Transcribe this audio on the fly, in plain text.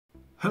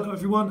Hello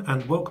everyone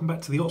and welcome back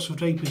to the Oxford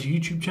Vapers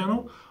YouTube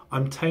channel.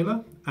 I'm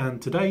Taylor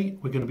and today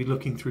we're going to be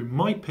looking through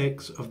my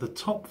picks of the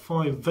top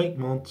 5 vape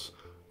mods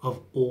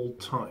of all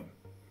time.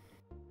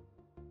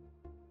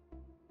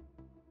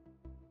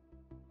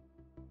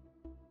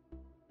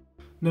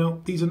 Now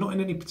these are not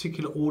in any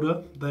particular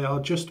order, they are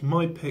just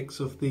my picks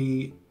of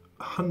the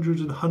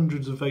hundreds and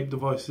hundreds of vape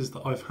devices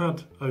that I've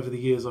had over the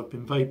years I've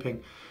been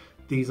vaping.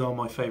 These are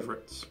my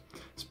favourites.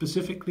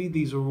 Specifically,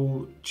 these are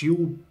all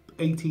dual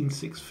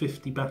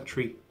 18650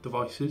 battery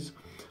devices.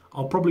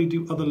 I'll probably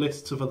do other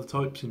lists of other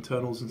types,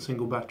 internals and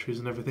single batteries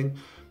and everything,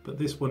 but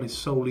this one is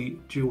solely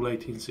dual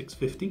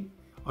 18650.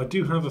 I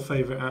do have a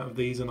favourite out of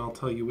these and I'll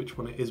tell you which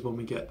one it is when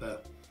we get there.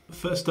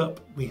 First up,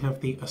 we have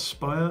the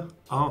Aspire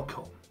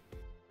Archon.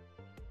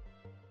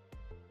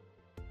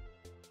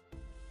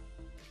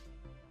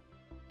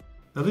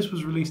 Now this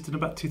was released in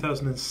about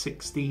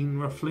 2016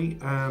 roughly,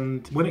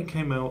 and when it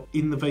came out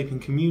in the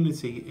vaping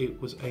community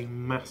it was a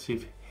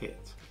massive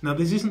hit. Now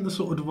this isn't the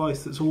sort of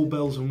device that's all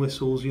bells and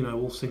whistles, you know,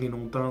 all singing,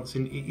 all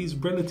dancing. It is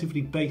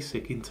relatively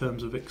basic in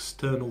terms of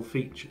external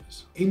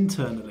features.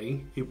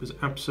 Internally it was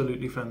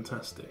absolutely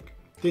fantastic.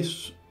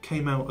 This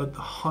came out at the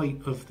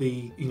height of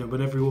the, you know,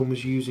 when everyone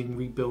was using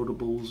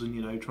rebuildables and,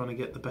 you know, trying to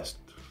get the best,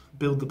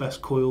 build the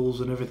best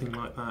coils and everything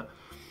like that.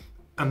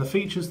 And the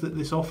features that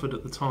this offered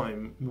at the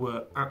time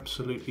were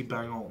absolutely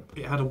bang on.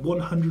 It had a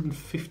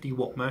 150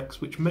 watt max,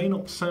 which may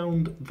not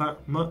sound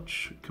that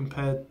much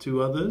compared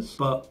to others,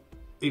 but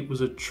it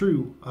was a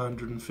true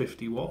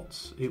 150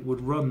 watts. It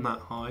would run that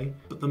high.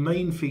 But the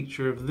main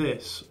feature of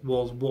this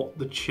was what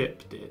the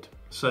chip did.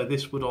 So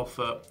this would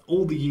offer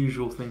all the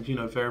usual things, you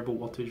know, variable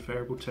wattage,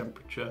 variable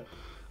temperature,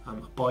 a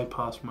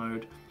bypass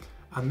mode.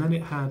 And then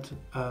it had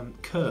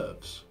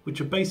curves,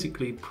 which are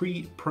basically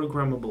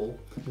pre-programmable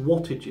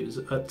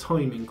wattages at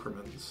time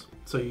increments.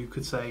 So you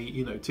could say,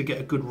 you know, to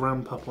get a good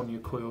ramp up on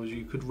your coils,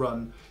 you could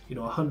run, you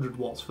know, 100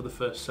 watts for the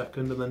first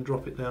second and then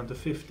drop it down to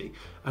 50.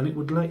 And it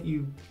would let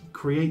you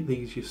create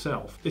these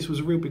yourself. This was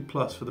a real big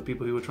plus for the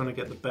people who were trying to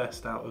get the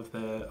best out of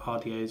their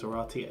RDAs or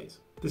RTAs.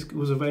 This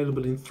was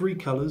available in 3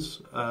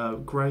 colours,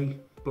 grey,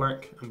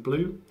 black and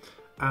blue.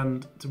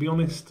 And to be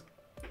honest,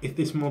 if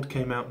this mod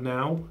came out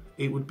now,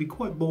 it would be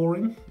quite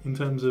boring in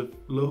terms of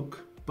look,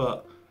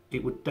 but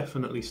it would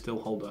definitely still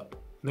hold up.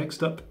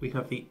 Next up, we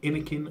have the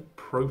Inikin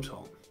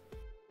Proton.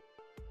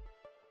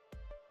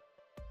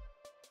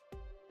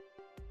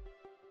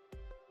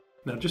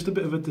 Now, just a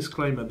bit of a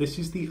disclaimer, this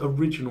is the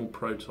original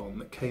Proton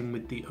that came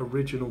with the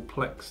original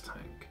Plex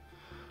tank.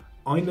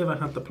 I never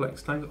had the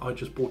Plex tank, I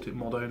just bought it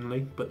mod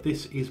only, but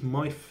this is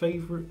my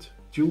favourite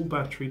dual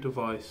battery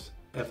device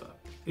ever.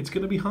 It's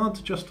going to be hard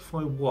to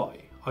justify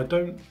why. I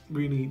don't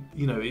really,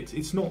 you know,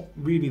 it's not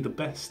really the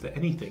best at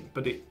anything,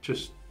 but it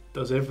just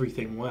does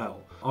everything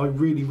well. I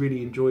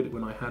really enjoyed it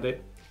when I had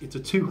it. It's a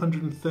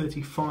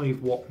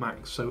 235 watt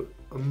max, so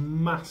a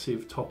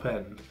massive top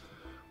end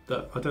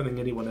that I don't think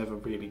anyone ever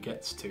really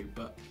gets to,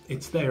 but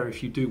it's there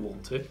if you do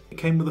want it. It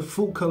came with a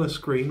full colour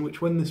screen,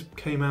 which when this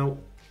came out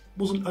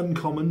wasn't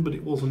uncommon, but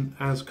it wasn't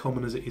as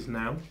common as it is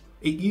now.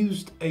 It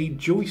used a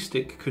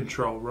joystick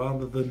control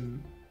rather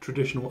than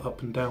traditional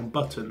up and down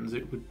buttons.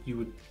 You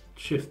would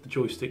shift the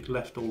joystick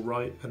left or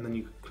right and then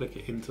you could click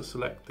it in to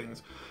select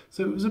things.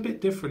 So it was a bit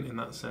different in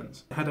that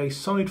sense. It had a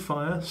side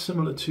fire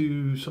similar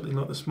to something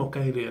like the Smok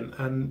Alien,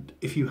 and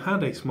if you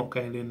had a Smok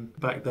Alien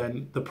back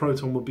then, the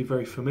Proton would be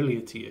very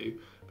familiar to you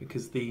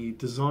because the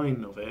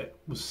design of it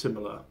was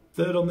similar.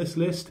 Third on this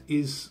list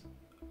is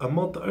a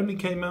mod that only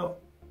came out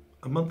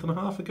a month and a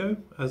half ago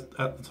at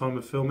the time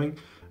of filming,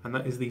 and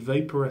that is the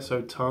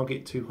Vaporesso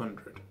Target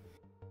 200.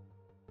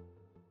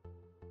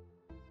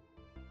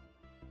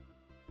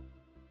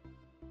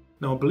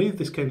 Now I believe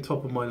this came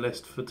top of my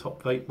list for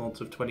top vape mods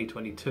of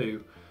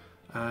 2022,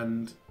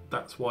 and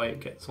that's why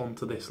it gets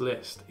onto this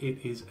list.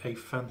 It is a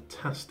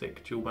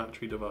fantastic dual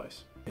battery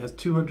device. It has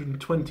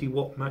 220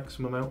 watt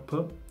maximum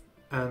output,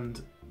 and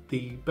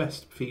the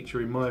best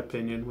feature in my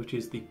opinion, which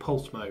is the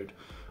pulse mode,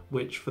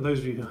 which for those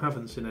of you who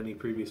haven't seen any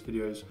previous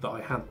videos that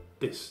I had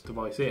this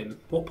device in,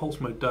 what pulse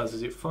mode does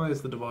is it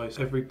fires the device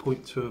every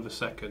 0.2 of a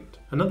second.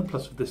 Another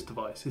plus of this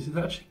device is it's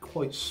actually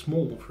quite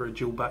small for a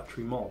dual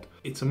battery mod.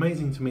 It's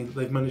amazing to me that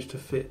they've managed to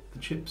fit the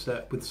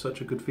chipset with such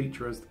a good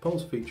feature as the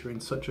pulse feature in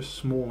such a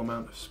small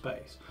amount of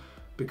space,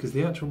 because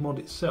the actual mod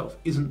itself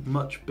isn't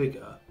much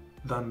bigger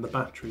than the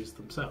batteries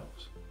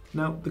themselves.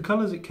 Now the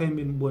colours it came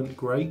in weren't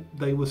great,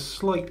 they were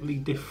slightly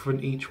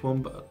different each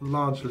one, but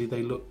largely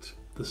they looked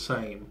the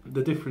same.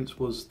 The difference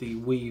was the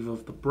weave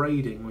of the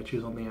braiding, which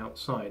is on the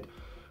outside,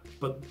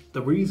 but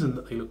the reason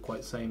that they look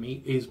quite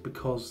samey is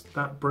because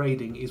that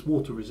braiding is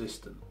water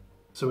resistant.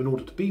 So in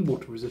order to be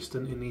water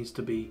resistant, it needs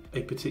to be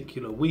a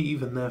particular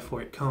weave, and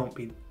therefore it can't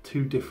be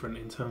too different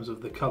in terms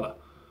of the colour.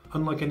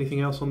 Unlike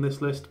anything else on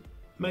this list,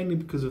 mainly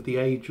because of the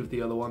age of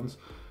the other ones,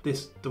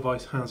 this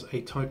device has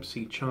a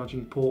Type-C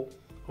charging port.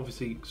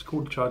 Obviously it's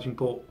called a charging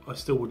port, I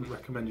still wouldn't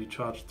recommend you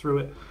charge through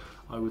it.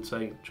 I would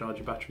say charge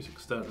your batteries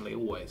externally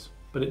always.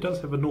 But it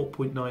does have a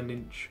 0.9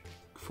 inch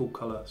full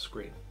colour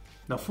screen.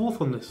 Now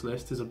fourth on this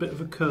list is a bit of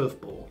a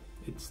curveball,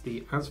 It's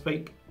the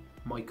Vape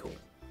Michael.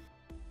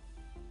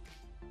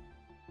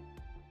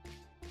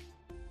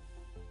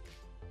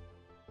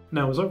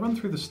 Now, as I run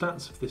through the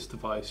stats of this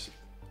device,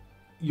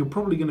 you're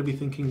probably going to be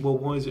thinking, well,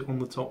 why is it on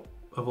the top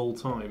of all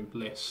time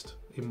list,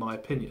 in my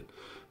opinion?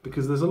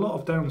 Because there's a lot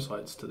of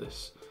downsides to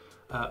this,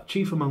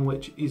 chief among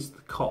which is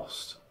the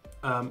cost.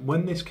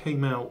 When this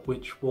came out,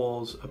 which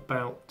was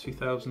about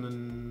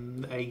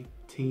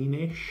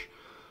 2018-ish,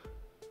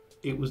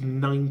 it was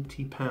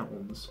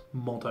 £90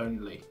 mod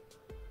only,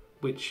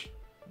 which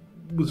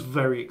was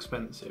very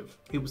expensive.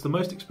 It was the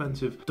most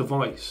expensive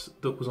device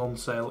that was on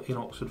sale in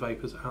Oxford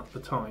Vapors at the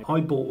time. I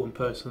bought one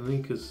personally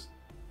because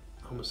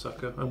I'm a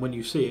sucker, and when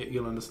you see it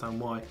you'll understand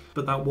why.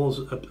 But that was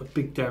a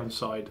big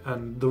downside,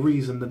 and the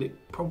reason that it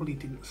probably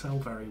didn't sell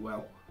very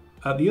well.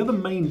 The other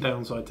main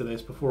downside to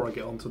this, before I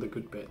get on to the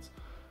good bits,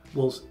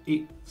 was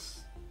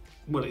it's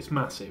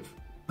massive.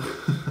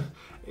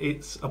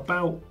 It's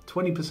about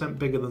 20%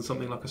 bigger than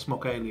something like a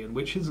Smock Alien,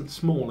 which isn't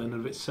small in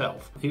and of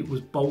itself. It was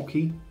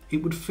bulky.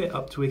 It would fit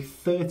up to a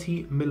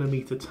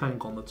 30mm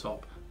tank on the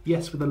top.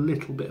 Yes, with a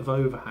little bit of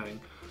overhang,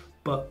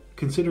 but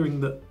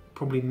considering that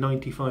probably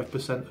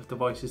 95% of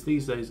devices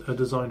these days are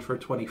designed for a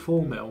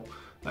 24mm,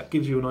 that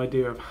gives you an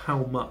idea of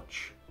how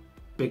much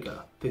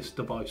bigger this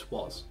device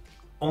was.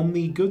 On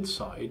the good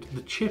side,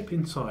 the chip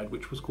inside,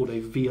 which was called a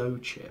VO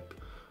chip,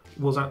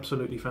 was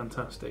absolutely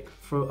fantastic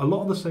for a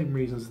lot of the same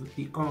reasons that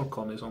the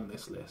Archon is on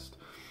this list.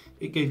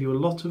 It gave you a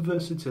lot of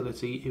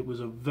versatility. It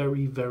was a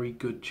very, very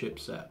good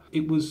chipset.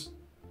 It was,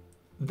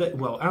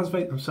 well,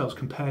 Vape themselves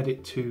compared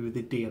it to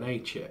the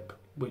DNA chip,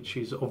 which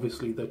is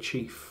obviously the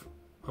chief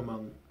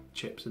among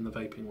chips in the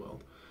vaping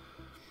world.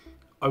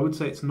 I would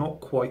say it's not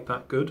quite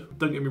that good.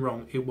 Don't get me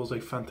wrong, it was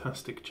a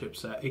fantastic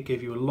chipset. It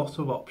gave you a lot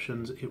of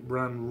options. It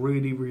ran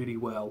really, really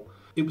well.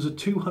 It was a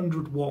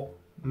 200 watt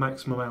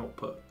maximum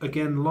output.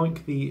 Again,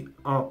 like the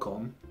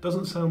Archon,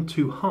 doesn't sound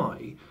too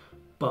high,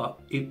 but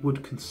it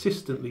would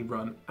consistently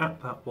run at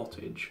that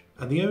wattage.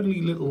 And the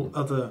only little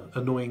other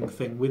annoying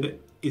thing with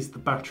it is the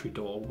battery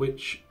door,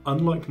 which,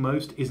 unlike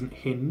most, isn't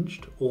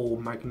hinged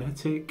or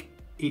magnetic.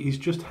 It is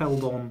just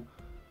held on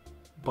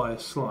by a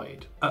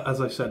slide. As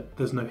I said,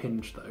 there's no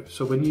hinge though,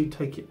 so when you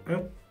take it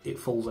out, it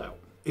falls out.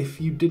 If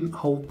you didn't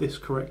hold this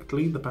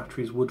correctly, the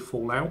batteries would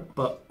fall out,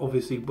 but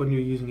obviously when you're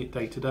using it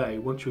day to day,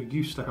 once you're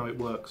used to how it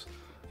works,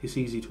 it's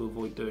easy to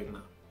avoid doing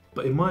that.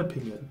 But in my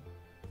opinion,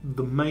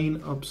 the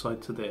main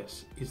upside to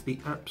this is the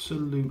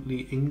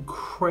absolutely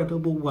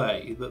incredible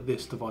way that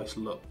this device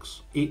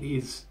looks. It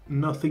is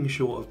nothing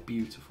short of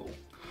beautiful.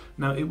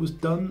 Now, it was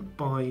done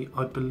by,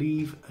 I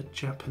believe, a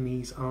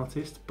Japanese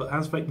artist, but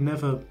Vape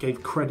never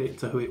gave credit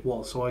to who it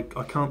was, so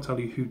I can't tell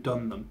you who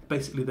done them.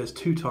 Basically, there's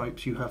two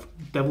types. You have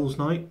Devil's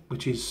Night,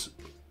 which is,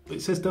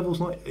 it says Devil's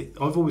Night,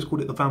 I've always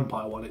called it the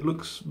vampire one. It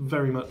looks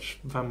very much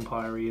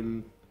vampire-y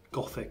and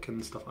gothic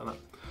and stuff like that.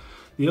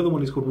 The other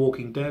one is called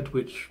Walking Dead,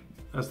 which,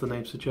 as the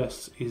name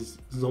suggests, is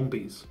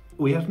zombies.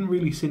 We haven't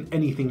really seen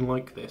anything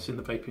like this in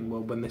the vaping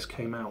world when this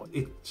came out.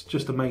 It's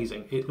just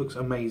amazing. It looks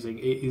amazing.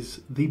 It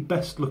is the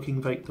best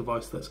looking vape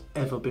device that's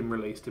ever been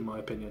released, in my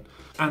opinion.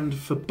 And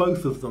for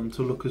both of them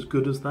to look as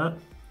good as that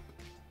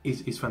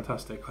is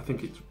fantastic. I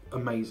think it's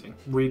amazing.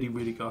 Really,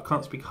 really good. I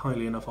can't speak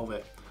highly enough of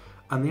it.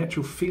 And the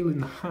actual feel in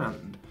the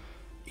hand,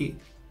 it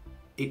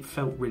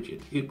felt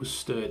rigid. It was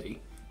sturdy.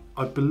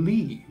 I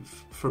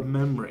believe, from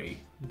memory,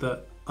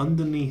 that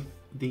underneath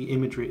the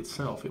imagery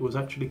itself, it was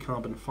actually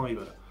carbon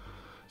fibre.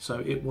 So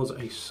it was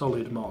a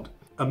solid mod.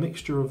 A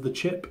mixture of the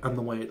chip and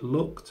the way it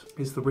looked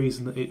is the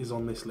reason that it is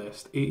on this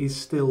list. It is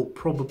still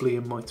probably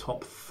in my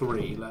top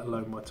 3, let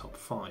alone my top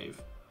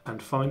 5. And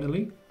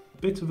finally,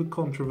 a bit of a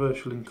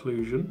controversial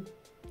inclusion,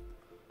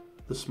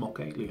 the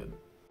Smock Alien.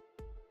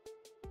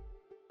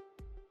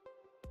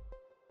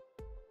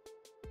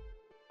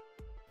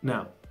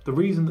 Now, the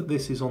reason that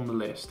this is on the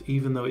list,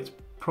 even though it's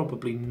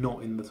probably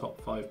not in the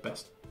top 5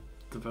 best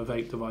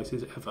vape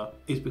devices ever,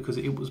 is because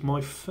it was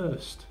my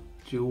first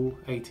dual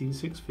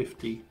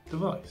 18650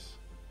 device.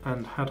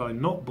 And had I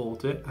not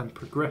bought it and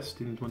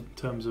progressed in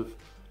terms of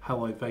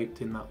how I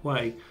vaped in that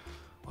way,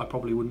 I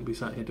probably wouldn't be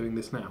sat here doing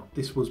this now.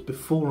 This was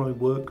before I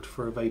worked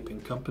for a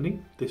vaping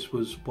company. This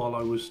was while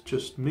I was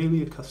just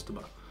merely a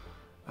customer.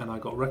 And I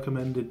got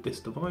recommended this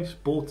device,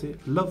 bought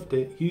it, loved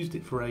it, used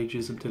it for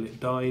ages until it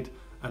died,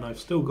 and I've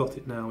still got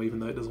it now even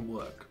though it doesn't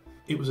work.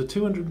 It was a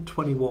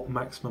 220 watt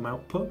maximum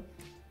output,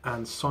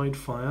 and side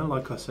fire,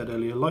 like I said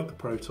earlier, like the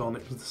Proton,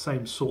 it was the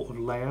same sort of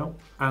layout.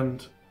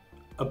 And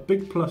a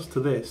big plus to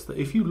this, that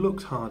if you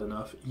looked hard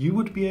enough, you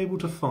would be able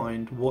to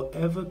find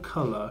whatever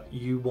colour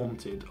you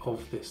wanted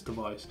of this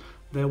device.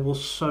 There were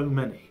so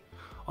many.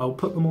 I'll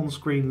put them on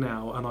screen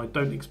now, and I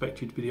don't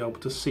expect you to be able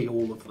to see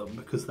all of them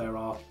because there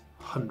are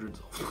hundreds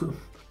of them.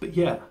 But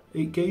yeah,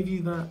 it gave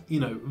you that,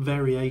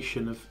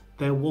 variation of,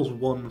 there was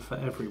one for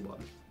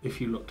everyone. If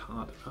you looked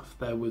hard enough,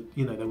 there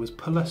was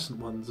pearlescent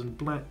ones and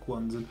black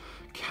ones and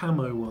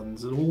camo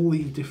ones and all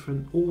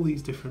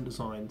these different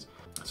designs.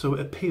 So it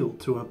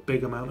appealed to a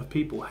big amount of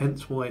people,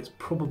 hence why it's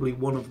probably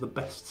one of the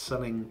best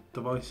selling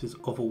devices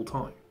of all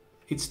time.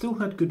 It still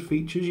had good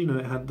features, you know,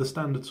 it had the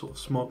standard sort of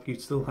smog, you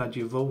still had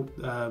your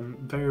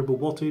variable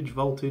wattage,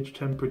 voltage,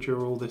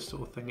 temperature, all this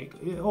sort of thing.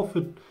 It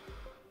offered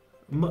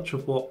much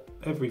of what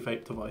every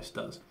vape device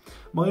does.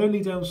 My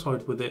only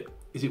downside with it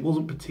is it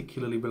wasn't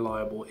particularly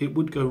reliable. It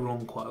would go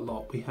wrong quite a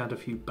lot. We had a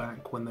few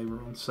back when they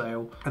were on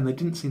sale, and they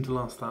didn't seem to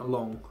last that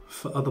long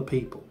for other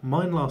people.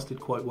 Mine lasted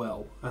quite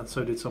well, and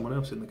so did someone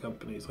else in the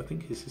company's. I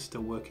think his is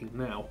still working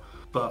now,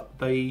 but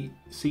they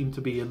seem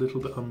to be a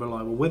little bit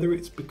unreliable. Whether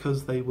it's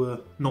because they were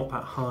not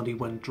that hardy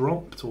when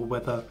dropped, or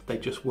whether they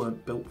just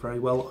weren't built very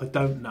well, I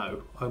don't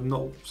know. I'm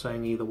not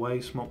saying either way,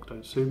 Smok,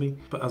 don't sue me.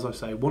 But as I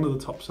say, one of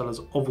the top sellers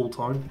of all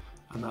time,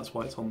 and that's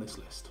why it's on this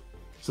list.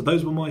 So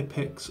those were my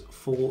picks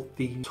for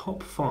the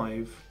top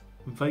 5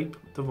 vape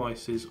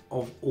devices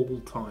of all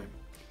time.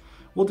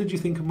 What did you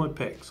think of my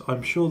picks?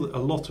 I'm sure that a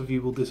lot of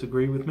you will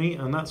disagree with me,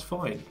 and that's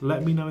fine.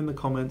 Let me know in the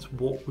comments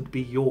what would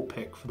be your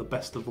pick for the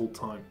best of all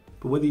time.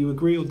 But whether you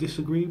agree or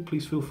disagree,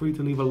 please feel free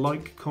to leave a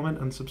like, comment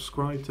and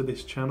subscribe to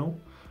this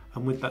channel.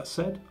 And with that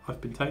said,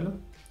 I've been Taylor,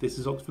 this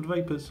is Oxford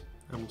Vapors,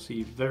 and we'll see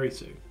you very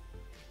soon.